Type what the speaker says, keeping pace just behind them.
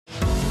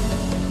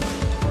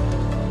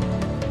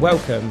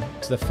Welcome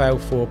to the Fail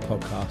Forward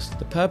podcast.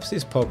 The purpose of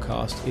this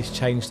podcast is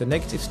change the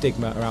negative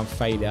stigma around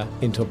failure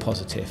into a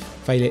positive.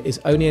 Failure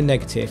is only a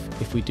negative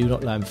if we do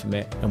not learn from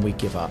it and we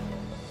give up.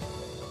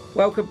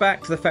 Welcome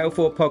back to the Fail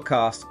Forward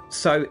podcast.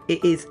 So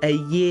it is a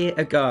year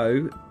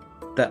ago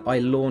that I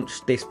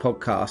launched this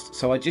podcast.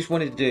 So I just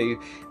wanted to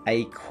do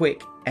a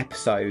quick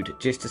episode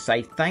just to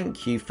say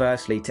thank you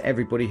firstly to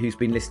everybody who's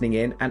been listening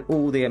in and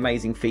all the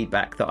amazing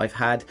feedback that I've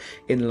had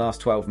in the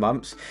last 12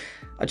 months.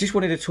 I just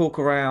wanted to talk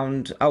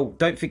around,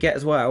 don't forget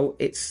as well,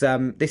 it's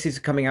this is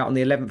coming out on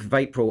the 11th of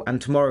April and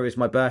tomorrow is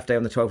my birthday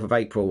on the 12th of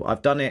April.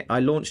 I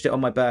launched it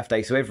on my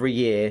birthday, so every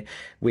year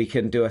we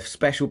can do a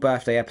special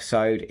birthday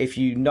episode. If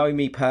you know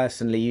me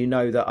personally, you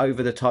know that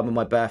over the time of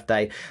my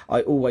birthday,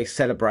 I always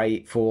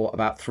celebrate for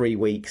about 3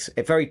 weeks.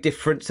 Very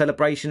different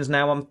celebrations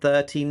now. I'm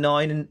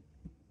 39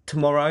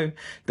 tomorrow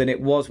than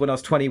it was when I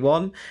was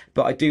 21,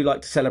 but I do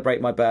like to celebrate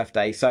my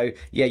birthday. So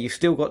yeah, you've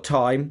still got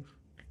time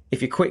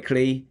if you're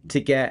quickly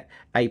to get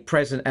a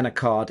present and a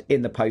card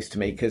in the post to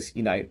me, because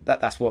you know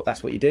that's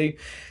what you do.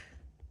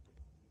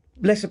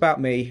 Less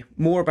about me,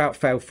 more about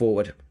Fail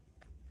Forward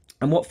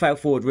and what Fail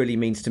Forward really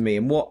means to me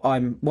and what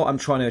I'm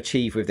trying to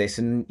achieve with this.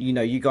 And you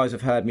know, you guys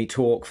have heard me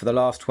talk for the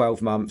last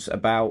 12 months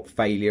about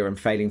failure and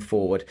failing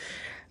forward,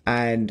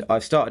 and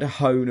I've started to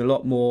hone a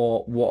lot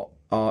more what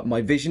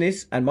my vision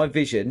is, and my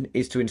vision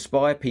is to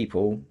inspire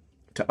people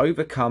to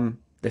overcome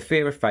the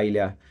fear of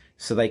failure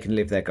so they can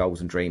live their goals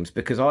and dreams.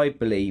 Because I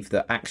believe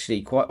that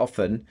actually quite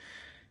often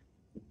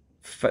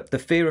the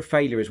fear of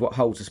failure is what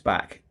holds us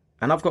back.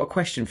 And I've got a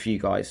question for you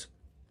guys.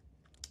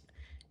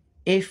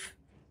 If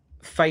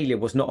failure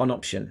was not an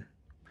option,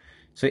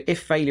 so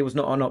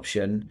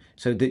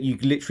that you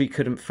literally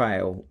couldn't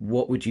fail,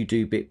 what would you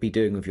be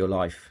doing with your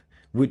life?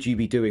 Would you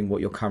be doing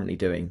what you're currently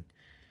doing?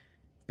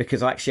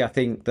 Because actually I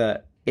think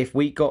that if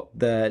we got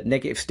the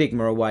negative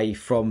stigma away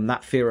from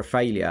that fear of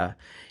failure,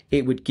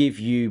 it would give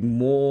you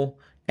more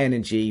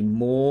energy,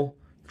 more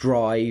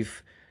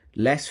drive,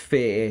 less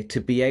fear to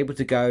be able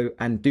to go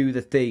and do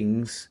the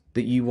things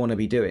that you want to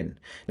be doing.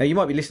 Now, you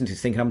might be listening to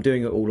this thinking, I'm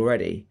doing it all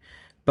already,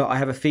 but I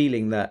have a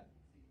feeling that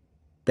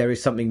there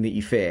is something that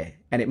you fear.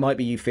 And it might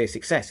be you fear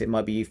success. It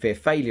might be you fear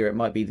failure. It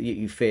might be that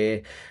you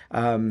fear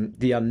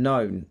the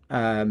unknown.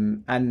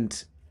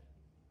 And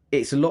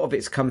it's a lot of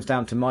it comes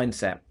down to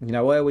mindset. You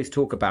know, I always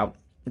talk about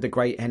the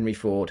great Henry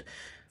Ford.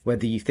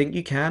 Whether you think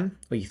you can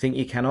or you think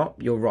you cannot,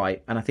 you're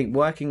right. And I think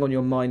working on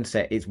your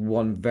mindset is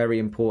one very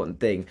important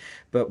thing.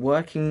 But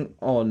working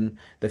on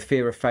the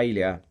fear of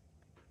failure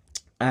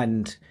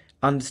and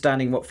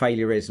understanding what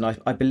failure is. And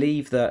I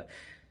believe that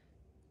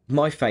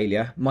my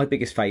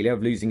biggest failure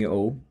of losing it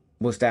all,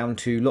 was down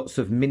to lots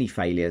of mini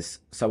failures.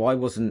 So I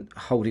wasn't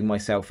holding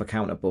myself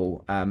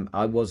accountable.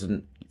 I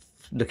wasn't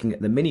looking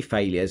at the mini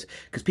failures,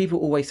 because people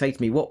always say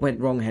to me, what went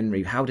wrong,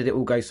 Henry? How did it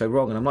all go so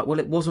wrong? And I'm like, well,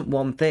 it wasn't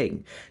one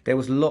thing. There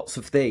was lots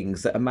of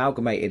things that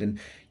amalgamated. And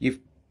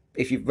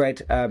if you've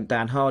read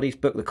Dan Hardy's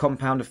book, The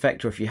Compound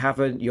Effect, or if you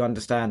haven't, you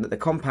understand that the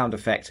compound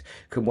effect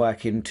can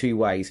work in two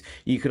ways.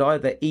 You could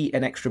either eat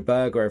an extra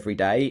burger every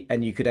day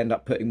and you could end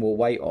up putting more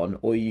weight on,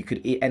 or you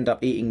could end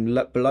up eating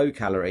below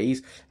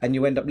calories and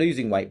you end up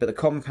losing weight. But the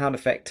compound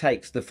effect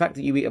takes the fact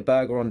that you eat a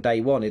burger on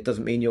day one, it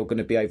doesn't mean you're going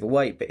to be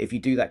overweight. But if you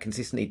do that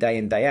consistently day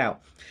in, day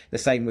out, the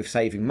same with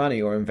saving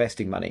money or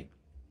investing money.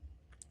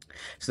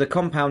 So the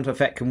compound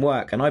effect can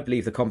work, and I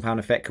believe the compound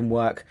effect can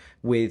work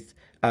with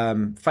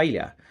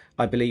failure.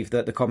 I believe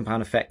that the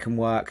compound effect can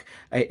work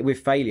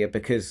with failure,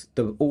 because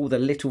all the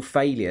little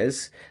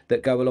failures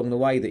that go along the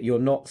way that you're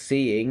not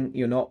seeing,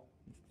 you're not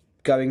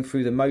going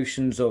through the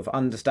motions of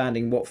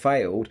understanding what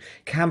failed,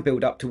 can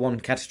build up to one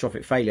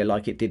catastrophic failure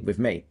like it did with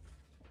me.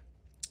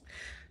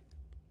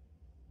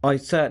 I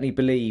certainly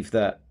believe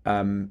that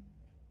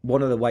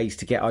one of the ways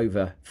to get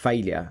over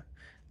failure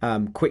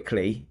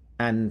quickly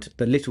and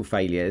the little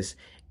failures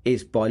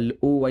is by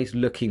always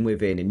looking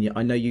within. And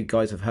I know you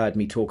guys have heard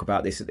me talk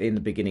about this in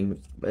the beginning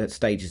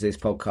stages of this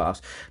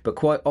podcast, but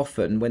quite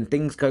often when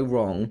things go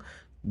wrong,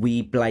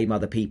 we blame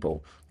other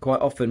people.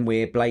 Quite often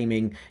we're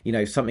blaming, you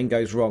know, something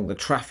goes wrong, the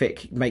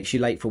traffic makes you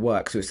late for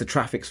work, so it's the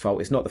traffic's fault.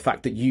 It's not the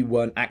fact that you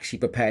weren't actually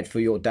prepared for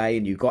your day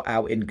and you got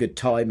out in good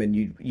time and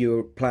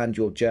you planned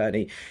your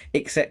journey,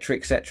 etc.,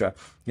 etc.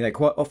 You know,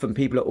 quite often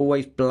people are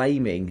always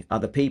blaming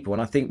other people.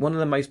 And I think one of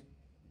the most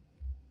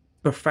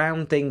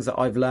profound things that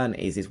I've learned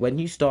is when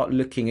you start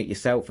looking at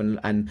yourself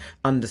and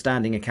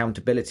understanding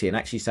accountability and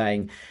actually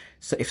saying,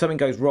 so if something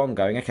goes wrong,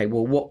 going, okay,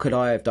 well, what could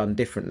I have done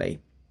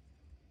differently?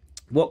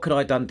 What could I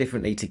have done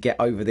differently to get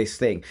over this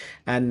thing?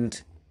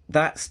 And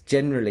that's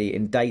generally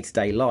in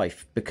day-to-day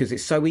life, because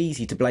it's so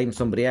easy to blame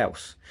somebody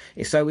else.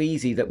 It's so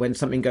easy that when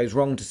something goes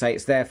wrong to say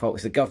it's their fault,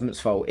 it's the government's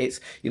fault. It's,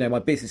 you know, my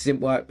business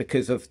didn't work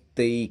because of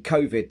the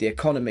COVID, the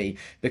economy,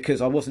 because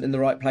I wasn't in the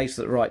right place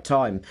at the right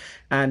time.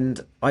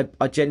 And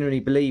I genuinely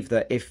believe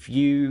that if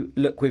you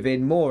look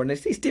within more, and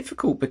it's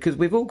difficult because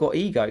we've all got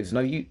egos.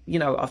 You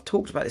know, I've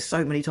talked about this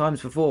so many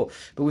times before,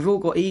 but we've all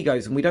got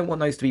egos and we don't want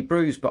those to be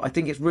bruised. But I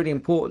think it's really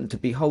important to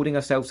be holding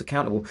ourselves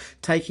accountable,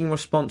 taking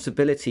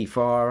responsibility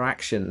for our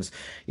actions.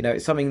 You know,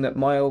 it's something that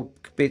my old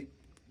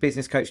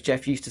business coach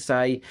Jeff used to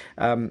say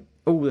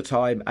all the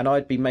time, and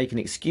I'd be making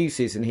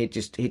excuses, and he'd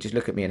just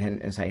look at me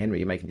and say, "Henry,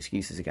 you're making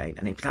excuses again."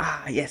 And he'd be,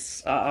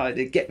 yes,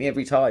 it'd get me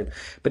every time.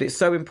 But it's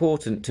so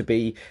important to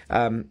be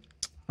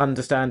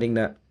understanding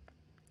that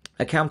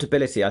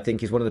accountability, I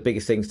think, is one of the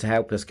biggest things to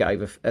help us get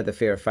over the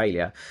fear of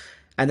failure.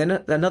 And then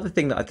another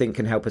thing that I think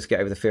can help us get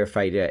over the fear of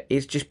failure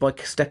is just by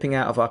stepping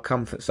out of our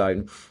comfort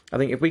zone. I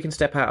think if we can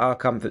step out of our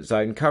comfort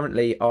zone,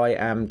 currently I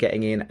am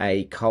getting in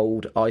a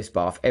cold ice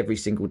bath every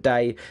single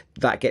day.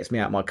 That gets me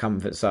out of my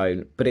comfort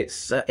zone, but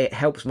it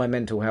helps my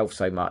mental health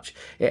so much.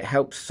 It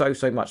helps so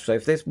much. So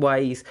if there's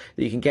ways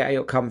that you can get out of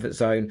your comfort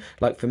zone,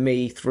 like for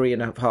me,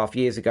 3.5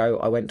 years ago,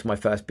 I went to my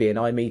first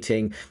BNI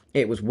meeting.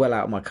 It was well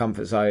out of my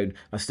comfort zone.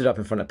 I stood up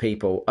in front of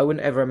people. I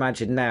wouldn't ever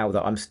imagine now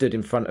that I'm stood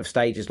in front of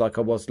stages like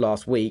I was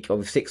last week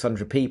of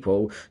 600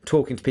 people,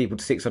 talking to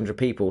 600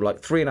 people.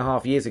 Like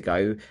 3.5 years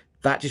ago,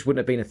 that just wouldn't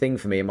have been a thing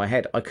for me in my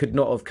head. I could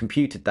not have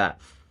computed that.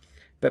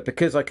 But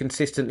because I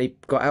consistently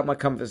got out my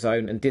comfort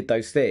zone and did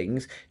those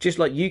things, just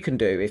like you can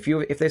do,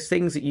 if there's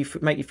things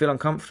that make you feel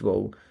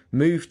uncomfortable,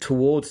 move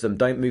towards them.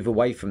 Don't move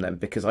away from them,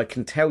 because I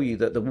can tell you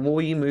that the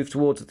more you move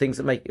towards the things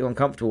that make you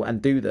uncomfortable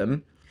and do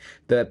them,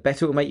 the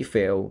better it will make you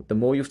feel, the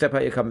more you'll step out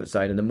of your comfort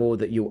zone, and the more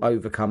that you'll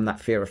overcome that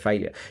fear of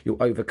failure.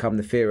 You'll overcome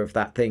the fear of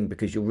that thing,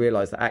 because you'll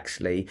realise that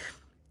actually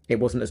it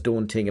wasn't as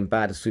daunting and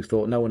bad as you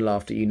thought. No one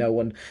laughed at you. No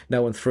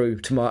one threw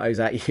tomatoes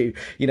at you.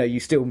 You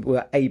still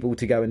were able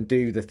to go and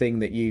do the thing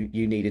that you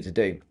needed to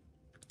do.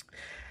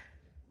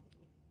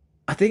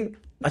 I think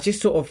I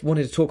just sort of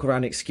wanted to talk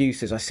around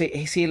excuses. I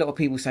see a lot of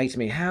people say to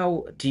me,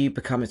 "How do you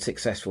become a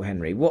successful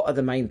Henry? What are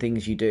the main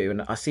things you do?"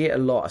 And I see it a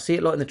lot. I see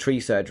it a lot in the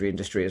tree surgery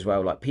industry as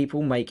well. Like,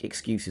 people make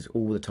excuses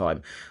all the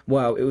time.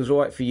 Well, it was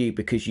all right for you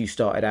because you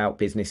started out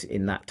business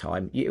in that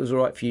time. It was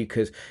all right for you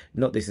because,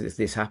 not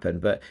this happened,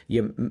 but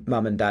your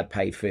mum and dad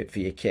paid for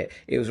your kit.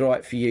 It was all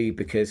right for you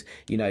because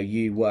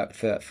you worked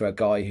for a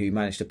guy who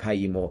managed to pay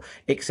you more,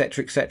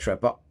 etc., etc.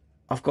 But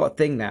I've got a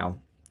thing now.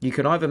 You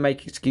can either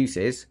make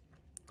excuses,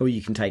 or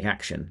you can take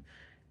action.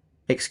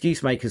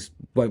 Excuse makers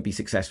won't be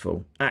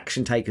successful.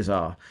 Action takers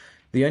are.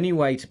 The only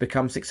way to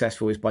become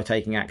successful is by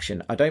taking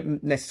action. I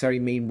don't necessarily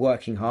mean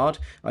working hard.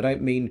 I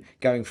don't mean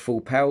going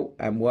full pelt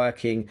and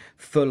working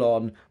full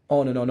on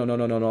and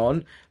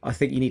on. I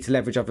think you need to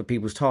leverage other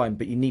people's time,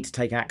 but you need to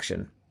take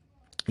action.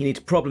 You need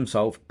to problem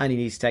solve, and you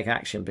need to take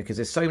action, because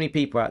there's so many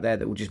people out there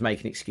that will just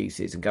make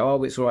excuses and go,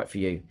 "Oh, it's all right for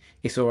you.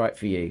 It's all right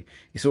for you.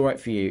 It's all right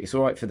for you. It's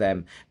all right for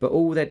them." But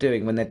all they're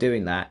doing when they're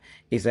doing that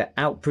is they're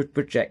out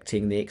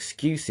projecting the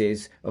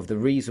excuses of the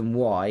reason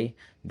why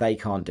they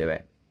can't do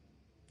it.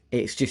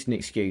 It's just an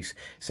excuse.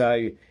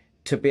 So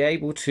to be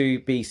able to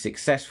be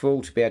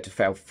successful, to be able to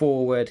fail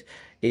forward,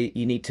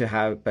 you need to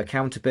have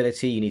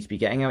accountability. You need to be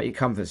getting out of your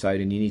comfort zone,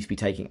 and you need to be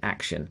taking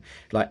action.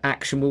 Like,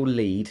 action will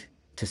lead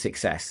to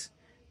success.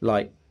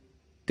 Like,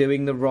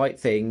 doing the right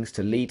things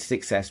to lead to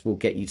success will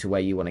get you to where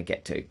you want to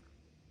get to.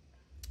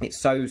 It's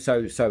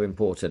so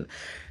important.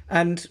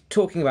 And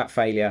talking about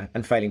failure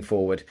and failing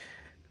forward,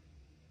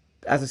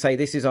 as I say,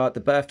 this is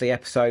the birthday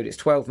episode. It's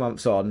 12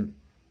 months on.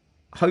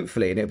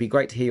 Hopefully, and it'll be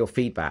great to hear your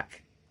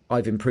feedback,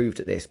 I've improved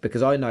at this,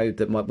 because I know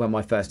that when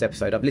my first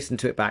episode, I've listened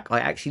to it back.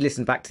 I actually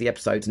listened back to the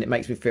episodes, and it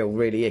makes me feel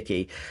really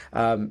icky,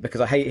 because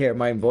I hate hearing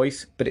my own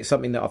voice, but it's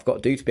something that I've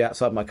got to do to be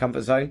outside my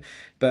comfort zone.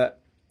 But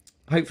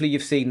hopefully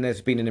you've seen there's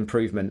been an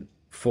improvement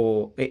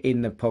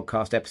in the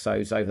podcast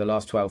episodes over the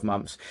last 12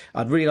 months.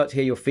 I'd really like to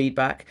hear your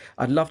feedback.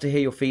 I'd love to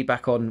hear your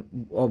feedback on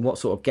what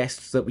sort of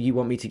guests that you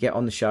want me to get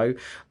on the show.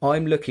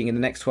 I'm looking in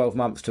the next 12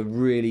 months to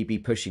really be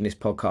pushing this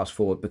podcast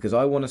forward, because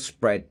I want to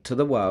spread to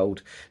the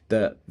world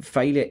that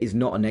failure is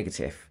not a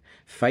negative.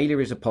 Failure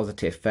is a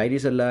positive. Failure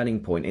is a learning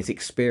point. It's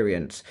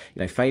experience.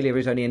 Failure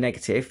is only a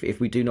negative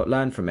if we do not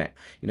learn from it.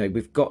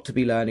 We've got to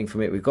be learning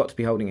from it. We've got to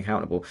be holding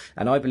accountable.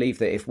 And I believe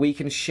that if we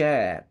can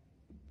share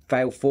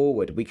fail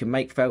forward, we can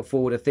make fail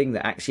forward a thing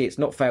that actually it's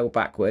not fail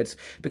backwards,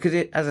 because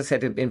as I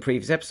said in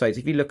previous episodes,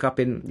 if you look up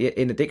in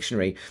the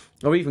dictionary,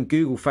 or even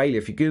Google failure,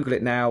 if you Google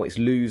it now, it's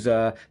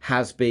loser,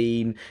 has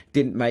been,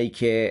 didn't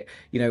make it,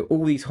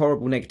 all these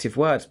horrible negative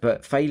words.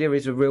 But failure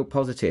is a real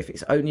positive.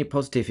 It's only a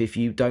positive if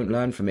you don't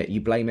learn from it. You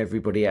blame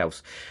everybody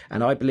else.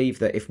 And I believe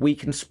that if we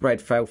can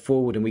spread fail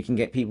forward, and we can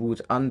get people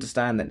to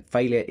understand that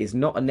failure is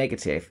not a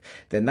negative,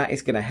 then that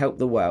is going to help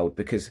the world,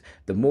 because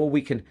the more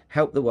we can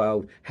help the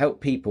world,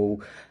 help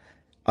people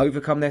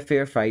overcome their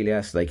fear of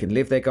failure so they can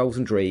live their goals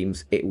and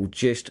dreams, it will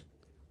just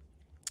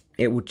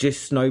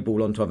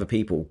snowball onto other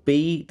people.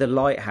 Be the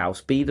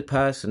lighthouse, be the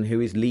person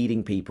who is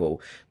leading people.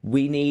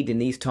 We need, in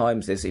these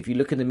times, if you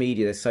look in the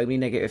media, there's so many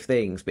negative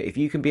things, but if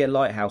you can be a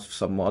lighthouse for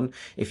someone,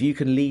 if you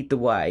can lead the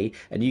way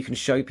and you can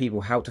show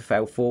people how to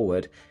fail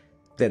forward,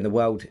 then the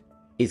world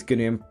is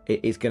going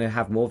to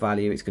have more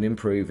value, it's going to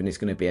improve, and it's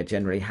going to be a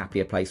generally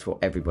happier place for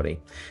everybody.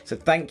 So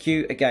thank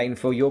you again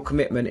for your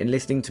commitment in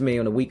listening to me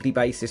on a weekly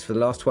basis for the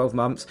last 12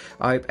 months.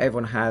 I hope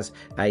everyone has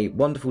a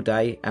wonderful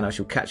day, and I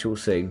shall catch you all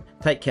soon.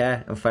 Take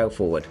care and fail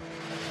forward.